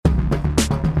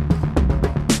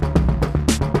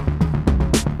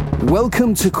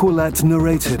Welcome to Quillette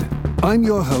Narrated. I'm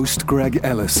your host, Greg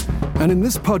Ellis, and in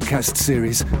this podcast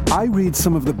series, I read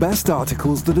some of the best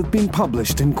articles that have been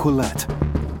published in Quillette.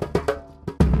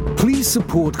 Please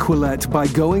support Quillette by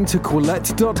going to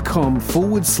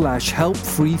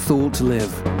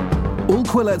quillette.com/help-free-thought-live. All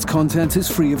Quillette's content is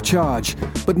free of charge,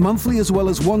 but monthly as well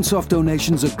as once-off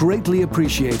donations are greatly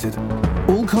appreciated.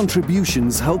 All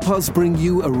contributions help us bring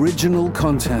you original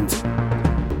content.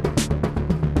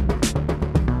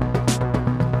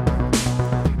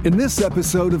 In this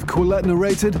episode of Quillette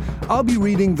Narrated, I'll be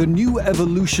reading the new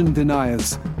Evolution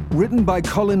Deniers, written by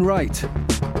Colin Wright.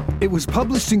 It was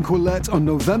published in Quillette on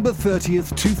November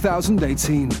 30th,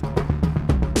 2018.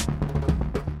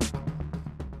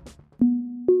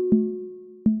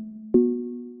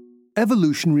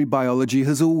 Evolutionary biology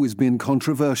has always been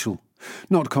controversial.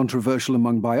 Not controversial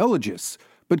among biologists,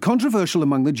 but controversial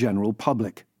among the general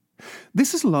public.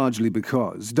 This is largely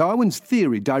because Darwin's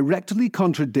theory directly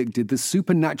contradicted the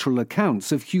supernatural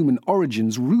accounts of human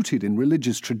origins rooted in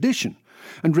religious tradition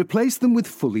and replaced them with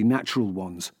fully natural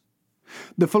ones.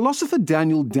 The philosopher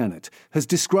Daniel Dennett has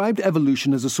described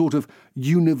evolution as a sort of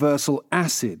universal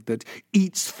acid that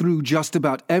eats through just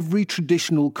about every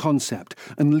traditional concept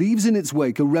and leaves in its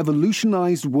wake a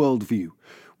revolutionized worldview,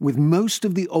 with most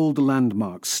of the old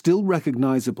landmarks still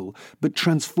recognizable but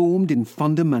transformed in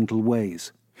fundamental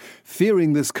ways.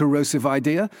 Fearing this corrosive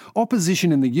idea,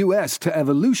 opposition in the US to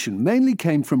evolution mainly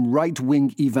came from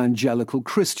right-wing evangelical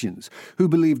Christians who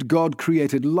believed God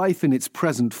created life in its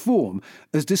present form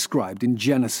as described in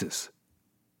Genesis.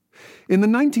 In the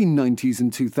 1990s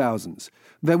and 2000s,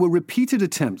 there were repeated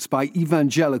attempts by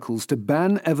evangelicals to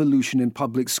ban evolution in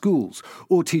public schools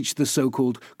or teach the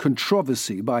so-called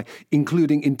controversy by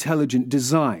including intelligent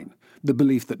design, the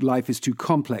belief that life is too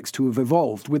complex to have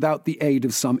evolved without the aid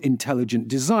of some intelligent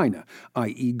designer,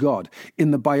 i.e. God,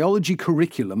 in the biology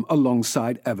curriculum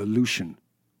alongside evolution.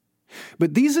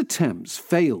 But these attempts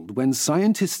failed when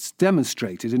scientists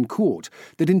demonstrated in court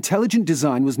that intelligent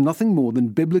design was nothing more than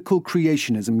biblical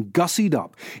creationism gussied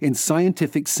up in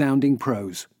scientific-sounding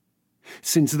prose.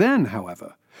 Since then,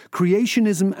 however,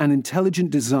 creationism and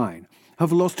intelligent design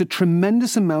have lost a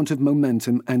tremendous amount of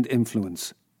momentum and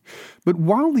influence. But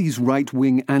while these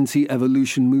right-wing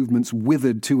anti-evolution movements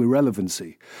withered to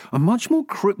irrelevancy, a much more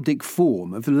cryptic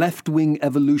form of left-wing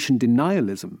evolution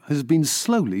denialism has been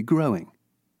slowly growing.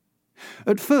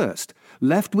 At first,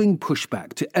 left-wing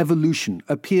pushback to evolution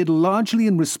appeared largely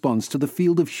in response to the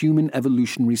field of human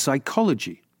evolutionary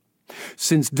psychology.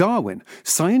 Since Darwin,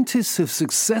 scientists have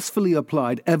successfully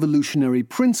applied evolutionary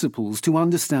principles to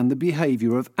understand the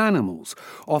behavior of animals,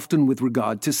 often with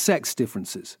regard to sex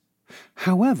differences.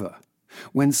 However,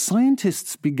 when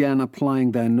scientists began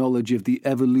applying their knowledge of the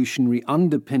evolutionary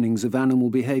underpinnings of animal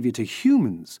behavior to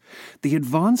humans, the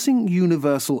advancing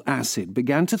universal acid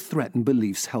began to threaten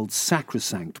beliefs held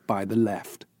sacrosanct by the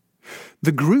left.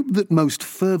 The group that most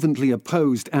fervently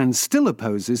opposed and still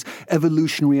opposes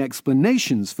evolutionary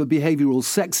explanations for behavioral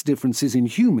sex differences in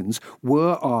humans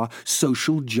were our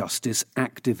social justice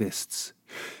activists.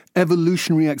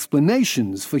 Evolutionary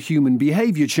explanations for human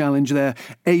behavior challenge their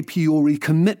a priori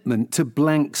commitment to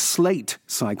blank slate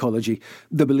psychology,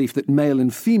 the belief that male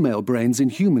and female brains in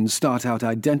humans start out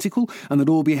identical and that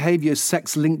all behavior,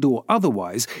 sex-linked or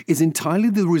otherwise, is entirely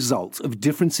the result of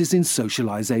differences in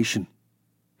socialization.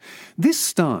 This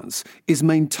stance is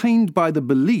maintained by the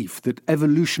belief that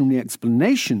evolutionary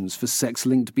explanations for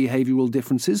sex-linked behavioral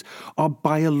differences are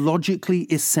biologically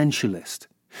essentialist,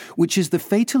 which is the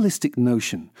fatalistic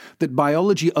notion that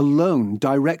biology alone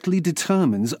directly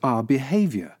determines our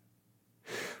behavior.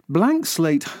 Blank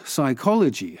slate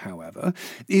psychology, however,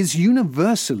 is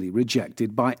universally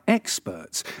rejected by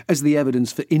experts as the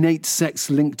evidence for innate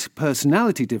sex-linked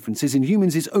personality differences in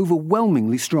humans is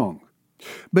overwhelmingly strong.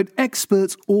 But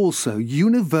experts also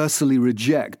universally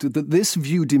reject that this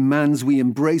view demands we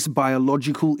embrace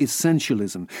biological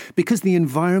essentialism because the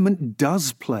environment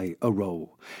does play a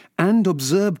role, and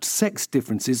observed sex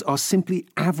differences are simply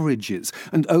averages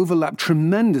and overlap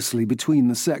tremendously between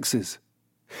the sexes.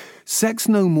 Sex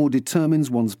no more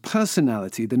determines one's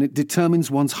personality than it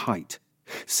determines one's height.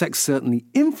 Sex certainly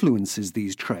influences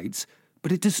these traits,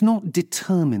 but it does not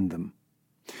determine them.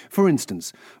 For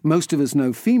instance, most of us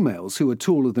know females who are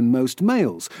taller than most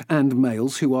males, and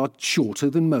males who are shorter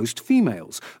than most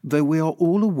females, though we are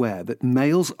all aware that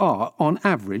males are, on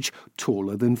average,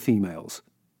 taller than females.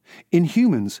 In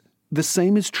humans, the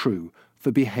same is true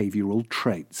for behavioral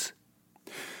traits.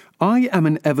 I am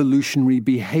an evolutionary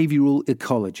behavioral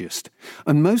ecologist,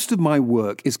 and most of my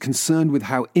work is concerned with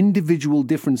how individual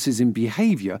differences in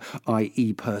behavior,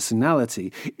 i.e.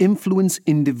 personality, influence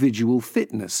individual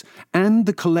fitness and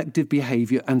the collective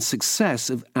behavior and success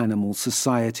of animal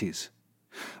societies.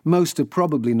 Most are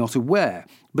probably not aware,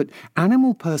 but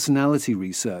animal personality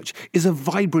research is a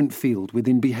vibrant field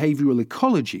within behavioral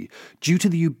ecology due to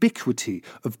the ubiquity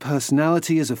of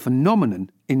personality as a phenomenon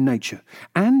in nature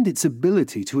and its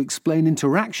ability to explain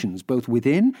interactions both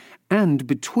within and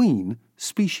between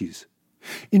species.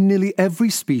 In nearly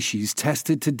every species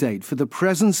tested to date for the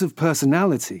presence of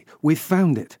personality, we've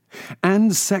found it,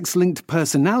 and sex-linked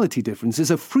personality differences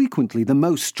are frequently the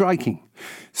most striking.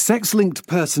 Sex-linked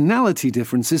personality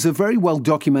differences are very well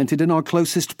documented in our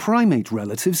closest primate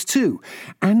relatives too,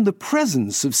 and the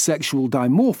presence of sexual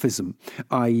dimorphism,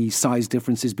 i.e. size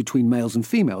differences between males and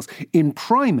females, in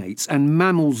primates and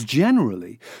mammals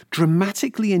generally,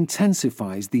 dramatically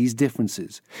intensifies these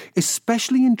differences,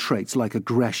 especially in traits like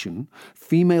aggression,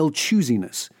 female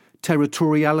choosiness,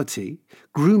 territoriality,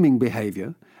 grooming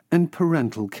behavior, and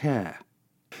parental care.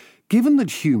 Given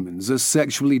that humans are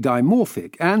sexually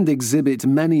dimorphic and exhibit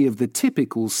many of the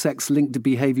typical sex-linked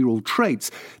behavioral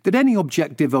traits that any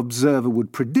objective observer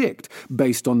would predict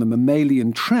based on the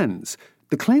mammalian trends,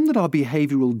 the claim that our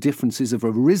behavioral differences have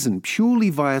arisen purely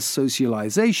via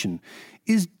socialization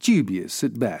is dubious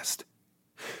at best.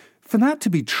 For that to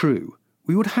be true,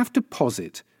 we would have to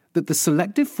posit that the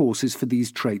selective forces for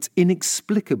these traits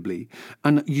inexplicably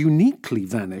and uniquely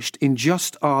vanished in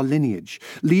just our lineage,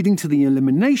 leading to the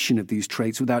elimination of these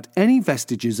traits without any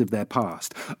vestiges of their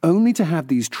past, only to have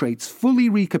these traits fully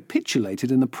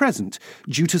recapitulated in the present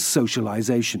due to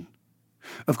socialization.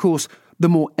 Of course, the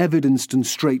more evidenced and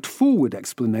straightforward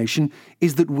explanation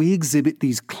is that we exhibit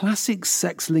these classic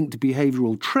sex-linked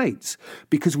behavioral traits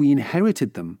because we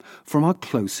inherited them from our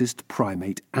closest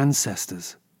primate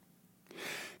ancestors.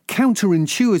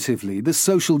 Counterintuitively, the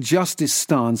social justice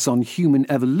stance on human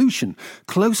evolution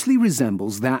closely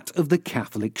resembles that of the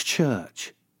Catholic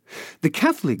Church. The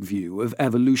Catholic view of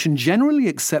evolution generally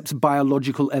accepts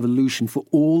biological evolution for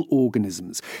all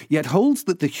organisms, yet holds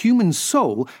that the human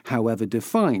soul, however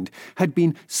defined, had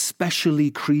been specially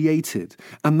created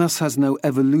and thus has no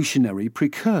evolutionary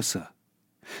precursor.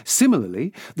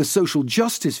 Similarly, the social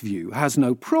justice view has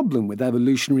no problem with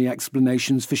evolutionary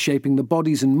explanations for shaping the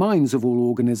bodies and minds of all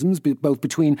organisms, both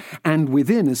between and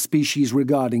within a species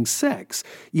regarding sex,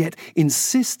 yet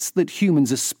insists that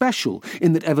humans are special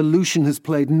in that evolution has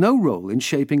played no role in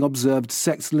shaping observed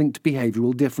sex-linked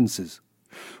behavioral differences.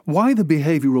 Why the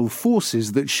behavioral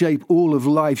forces that shape all of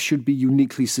life should be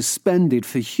uniquely suspended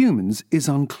for humans is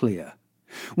unclear.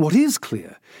 What is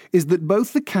clear is that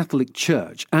both the Catholic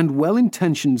Church and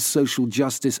well-intentioned social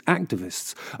justice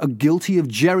activists are guilty of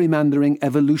gerrymandering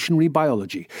evolutionary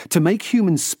biology to make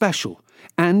humans special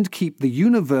and keep the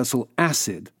universal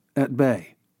acid at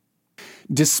bay.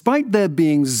 Despite there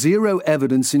being zero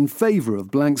evidence in favour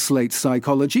of blank slate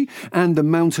psychology and a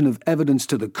mountain of evidence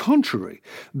to the contrary,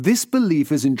 this belief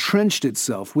has entrenched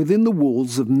itself within the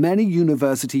walls of many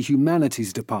university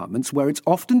humanities departments where it's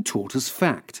often taught as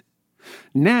fact.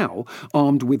 Now,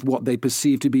 armed with what they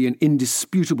perceive to be an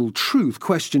indisputable truth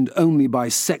questioned only by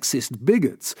sexist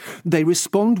bigots, they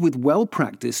respond with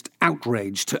well-practiced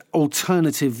outrage to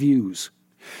alternative views.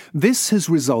 This has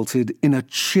resulted in a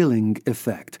chilling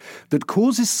effect that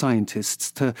causes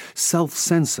scientists to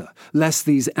self-censor, lest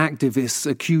these activists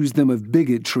accuse them of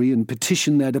bigotry and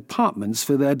petition their departments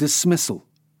for their dismissal.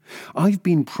 I've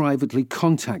been privately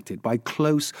contacted by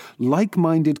close,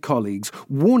 like-minded colleagues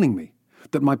warning me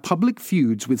that my public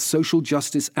feuds with social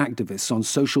justice activists on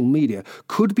social media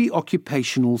could be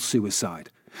occupational suicide,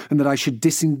 and that I should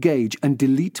disengage and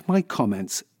delete my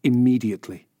comments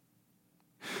immediately.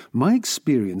 My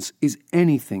experience is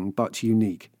anything but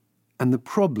unique, and the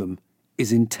problem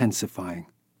is intensifying.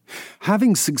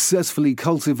 Having successfully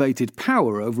cultivated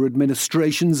power over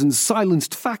administrations and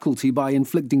silenced faculty by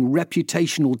inflicting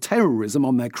reputational terrorism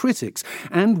on their critics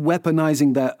and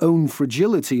weaponizing their own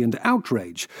fragility and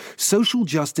outrage, social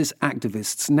justice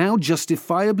activists now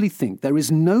justifiably think there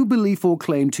is no belief or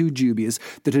claim too dubious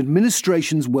that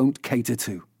administrations won't cater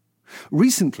to.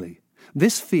 Recently,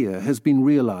 this fear has been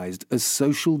realized as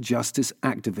social justice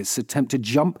activists attempt to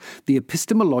jump the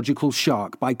epistemological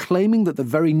shark by claiming that the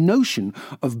very notion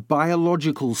of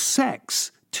biological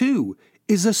sex, too,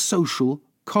 is a social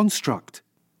construct.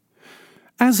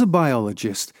 As a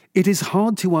biologist, it is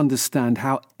hard to understand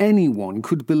how anyone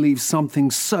could believe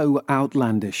something so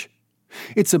outlandish.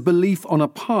 It's a belief on a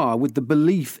par with the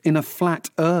belief in a flat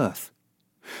Earth.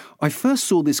 I first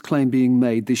saw this claim being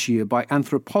made this year by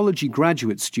anthropology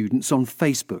graduate students on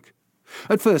Facebook.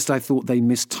 At first I thought they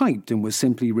mistyped and were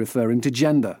simply referring to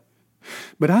gender.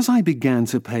 But as I began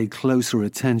to pay closer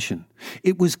attention,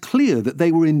 it was clear that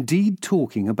they were indeed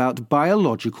talking about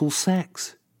biological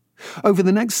sex. Over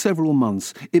the next several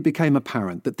months, it became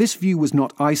apparent that this view was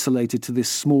not isolated to this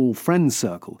small friend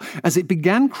circle, as it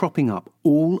began cropping up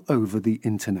all over the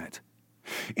internet.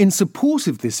 In support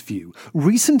of this view,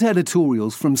 recent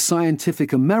editorials from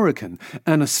Scientific American,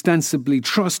 an ostensibly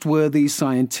trustworthy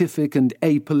scientific and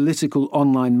apolitical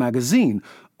online magazine,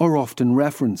 are often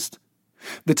referenced.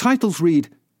 The titles read,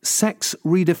 "Sex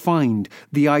Redefined,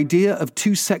 the idea of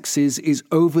two sexes is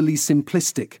overly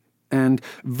simplistic," and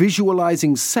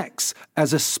 "Visualizing sex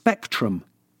as a spectrum."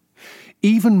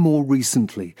 Even more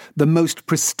recently, the most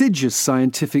prestigious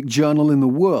scientific journal in the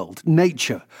world,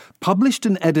 Nature, published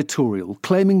an editorial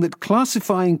claiming that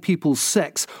classifying people's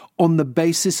sex on the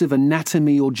basis of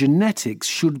anatomy or genetics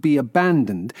should be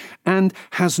abandoned and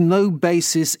has no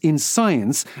basis in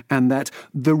science, and that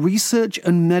the research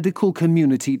and medical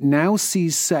community now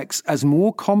sees sex as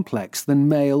more complex than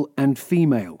male and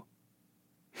female.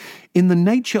 In the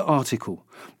Nature article,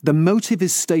 the motive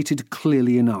is stated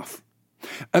clearly enough.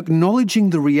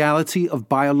 Acknowledging the reality of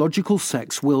biological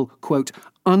sex will, quote,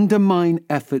 undermine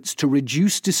efforts to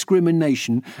reduce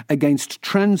discrimination against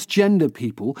transgender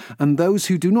people and those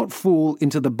who do not fall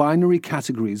into the binary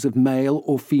categories of male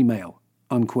or female,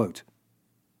 unquote.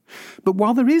 But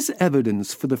while there is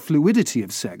evidence for the fluidity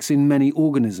of sex in many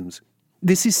organisms,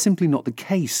 this is simply not the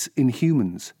case in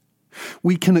humans.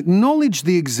 We can acknowledge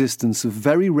the existence of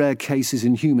very rare cases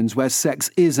in humans where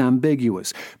sex is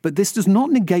ambiguous, but this does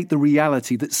not negate the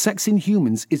reality that sex in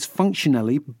humans is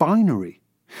functionally binary.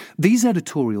 These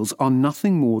editorials are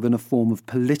nothing more than a form of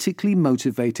politically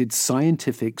motivated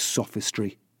scientific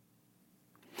sophistry.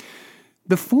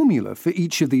 The formula for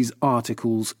each of these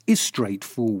articles is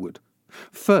straightforward.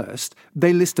 First,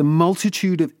 they list a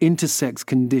multitude of intersex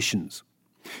conditions.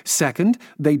 Second,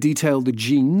 they detail the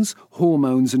genes,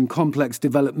 hormones, and complex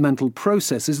developmental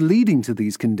processes leading to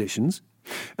these conditions.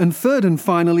 And third and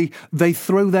finally, they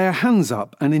throw their hands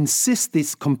up and insist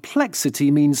this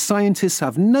complexity means scientists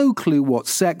have no clue what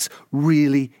sex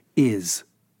really is.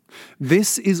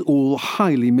 This is all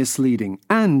highly misleading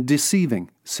and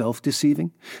deceiving,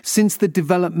 self-deceiving, since the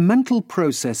developmental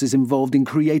processes involved in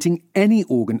creating any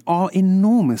organ are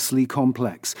enormously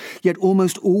complex, yet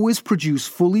almost always produce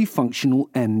fully functional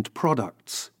end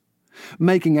products.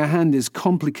 Making a hand is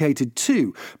complicated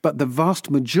too, but the vast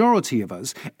majority of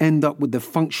us end up with the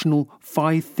functional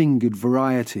five-fingered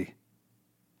variety.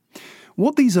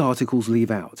 What these articles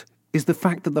leave out is the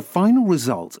fact that the final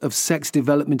result of sex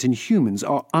development in humans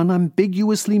are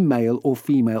unambiguously male or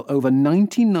female over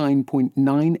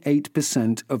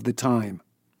 99.98% of the time.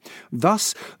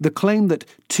 Thus, the claim that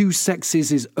two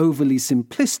sexes is overly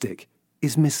simplistic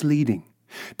is misleading,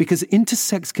 because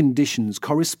intersex conditions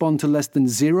correspond to less than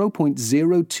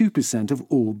 0.02% of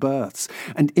all births,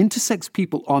 and intersex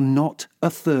people are not a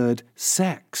third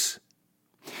sex.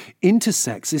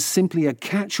 Intersex is simply a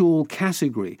catch-all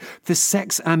category for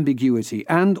sex ambiguity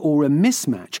and or a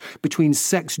mismatch between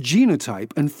sex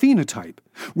genotype and phenotype,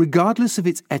 regardless of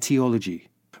its etiology.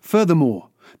 Furthermore,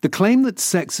 the claim that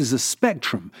sex is a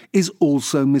spectrum is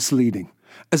also misleading,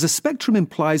 as a spectrum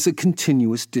implies a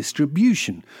continuous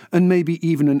distribution, and maybe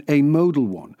even an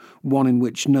amodal one in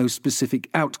which no specific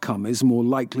outcome is more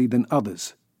likely than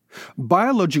others.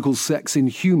 Biological sex in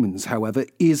humans, however,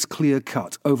 is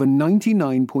clear-cut over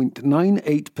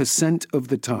 99.98% of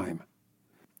the time.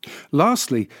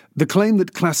 Lastly, the claim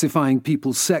that classifying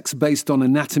people's sex based on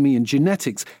anatomy and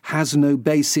genetics has no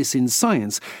basis in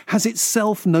science has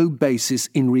itself no basis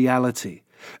in reality,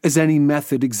 as any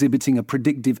method exhibiting a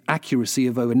predictive accuracy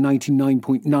of over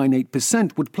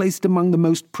 99.98% would place it among the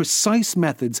most precise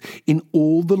methods in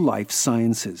all the life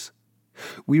sciences.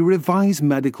 We revise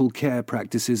medical care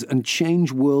practices and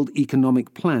change world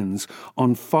economic plans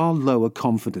on far lower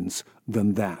confidence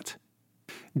than that.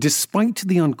 Despite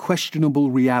the unquestionable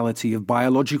reality of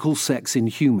biological sex in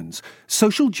humans,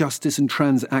 social justice and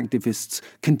trans activists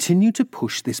continue to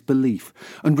push this belief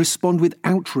and respond with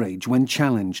outrage when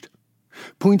challenged.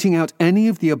 Pointing out any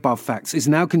of the above facts is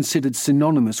now considered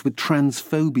synonymous with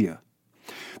transphobia.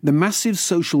 The massive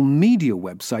social media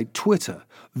website Twitter,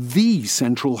 the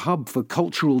central hub for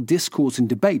cultural discourse and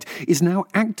debate, is now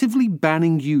actively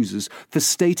banning users for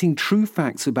stating true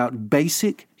facts about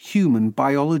basic human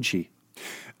biology.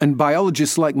 And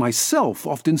biologists like myself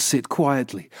often sit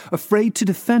quietly, afraid to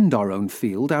defend our own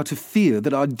field out of fear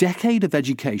that our decade of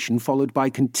education, followed by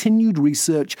continued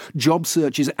research, job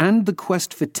searches, and the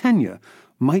quest for tenure,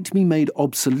 might be made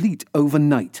obsolete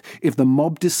overnight if the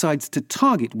mob decides to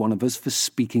target one of us for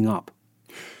speaking up.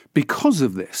 Because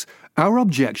of this, our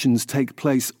objections take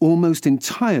place almost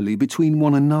entirely between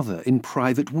one another in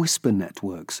private whisper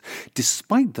networks,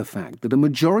 despite the fact that a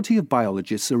majority of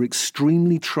biologists are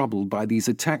extremely troubled by these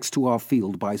attacks to our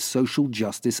field by social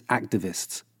justice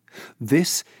activists.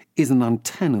 This is an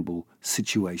untenable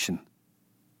situation.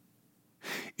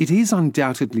 It is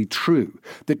undoubtedly true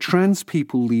that trans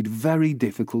people lead very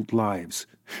difficult lives,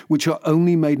 which are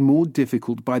only made more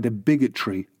difficult by the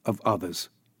bigotry of others.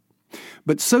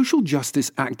 But social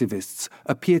justice activists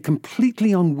appear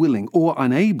completely unwilling or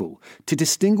unable to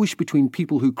distinguish between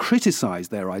people who criticize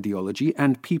their ideology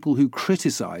and people who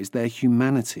criticize their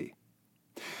humanity.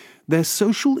 Their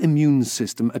social immune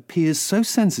system appears so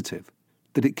sensitive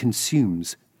that it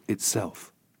consumes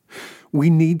itself. We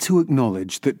need to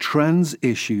acknowledge that trans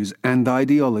issues and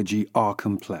ideology are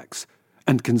complex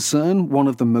and concern one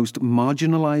of the most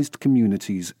marginalized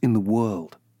communities in the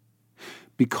world.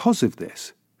 Because of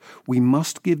this, we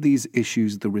must give these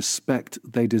issues the respect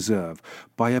they deserve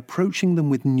by approaching them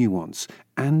with nuance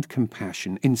and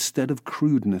compassion instead of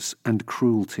crudeness and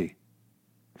cruelty.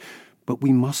 But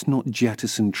we must not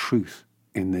jettison truth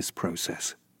in this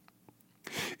process.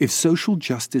 If social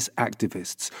justice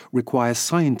activists require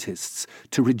scientists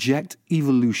to reject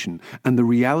evolution and the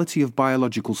reality of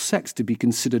biological sex to be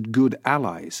considered good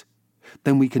allies,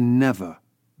 then we can never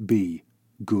be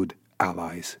good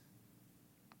allies.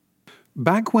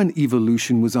 Back when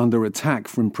evolution was under attack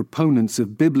from proponents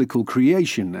of biblical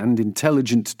creation and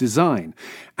intelligent design,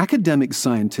 academic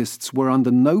scientists were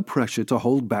under no pressure to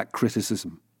hold back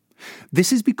criticism.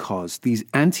 This is because these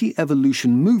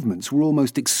anti-evolution movements were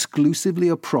almost exclusively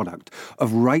a product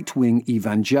of right-wing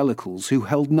evangelicals who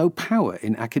held no power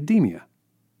in academia.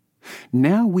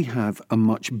 Now we have a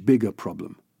much bigger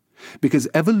problem, because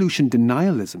evolution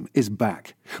denialism is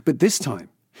back, but this time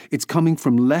it's coming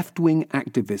from left-wing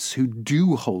activists who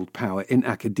do hold power in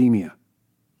academia.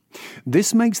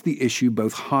 This makes the issue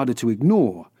both harder to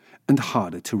ignore and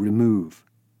harder to remove.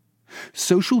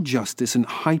 Social justice and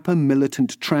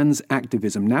hyper-militant trans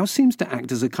activism now seems to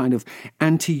act as a kind of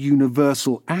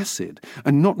anti-universal acid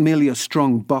and not merely a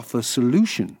strong buffer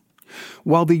solution.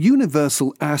 While the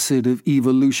universal acid of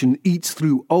evolution eats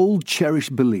through old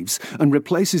cherished beliefs and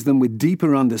replaces them with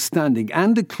deeper understanding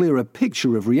and a clearer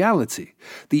picture of reality,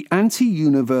 the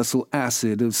anti-universal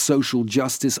acid of social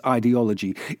justice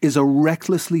ideology is a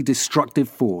recklessly destructive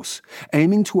force,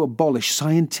 aiming to abolish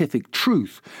scientific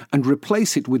truth and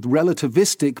replace it with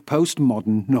relativistic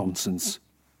postmodern nonsense.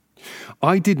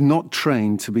 I did not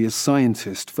train to be a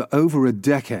scientist for over a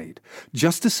decade,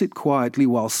 just to sit quietly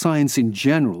while science in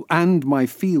general, and my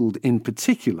field in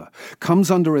particular,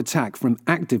 comes under attack from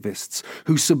activists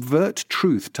who subvert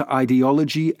truth to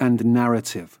ideology and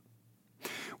narrative.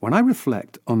 When I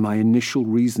reflect on my initial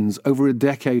reasons over a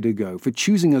decade ago for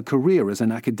choosing a career as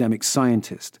an academic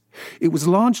scientist, it was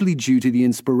largely due to the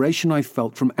inspiration I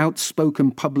felt from outspoken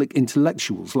public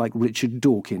intellectuals like Richard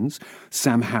Dawkins,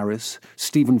 Sam Harris,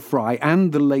 Stephen Fry,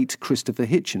 and the late Christopher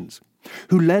Hitchens,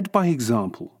 who led by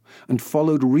example and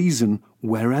followed reason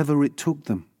wherever it took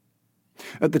them.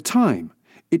 At the time,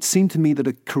 it seemed to me that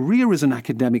a career as an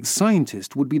academic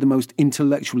scientist would be the most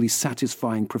intellectually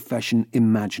satisfying profession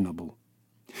imaginable.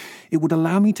 It would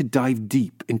allow me to dive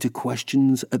deep into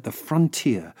questions at the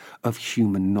frontier of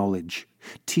human knowledge,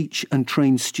 teach and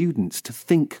train students to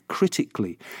think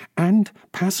critically, and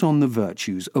pass on the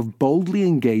virtues of boldly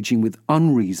engaging with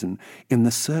unreason in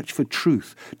the search for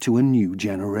truth to a new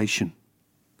generation.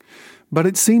 But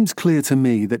it seems clear to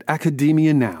me that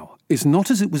academia now is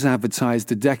not as it was advertised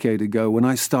a decade ago when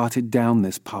I started down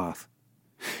this path.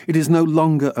 It is no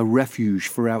longer a refuge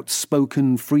for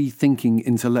outspoken, free-thinking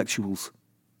intellectuals.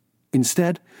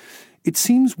 Instead, it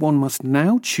seems one must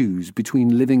now choose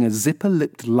between living a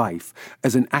zipper-lipped life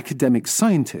as an academic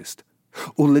scientist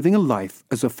or living a life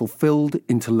as a fulfilled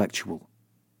intellectual.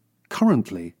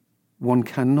 Currently, one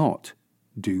cannot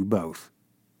do both.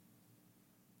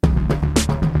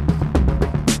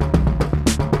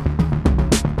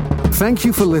 Thank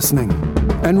you for listening.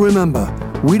 And remember,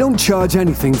 we don't charge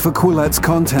anything for Quillette's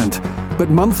content, but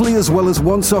monthly as well as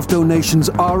once-off donations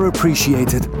are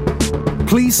appreciated.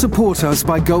 Please support us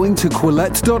by going to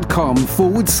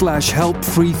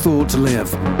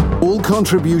quillette.com/help-free-thought-live. All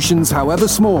contributions, however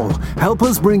small, help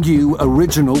us bring you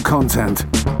original content.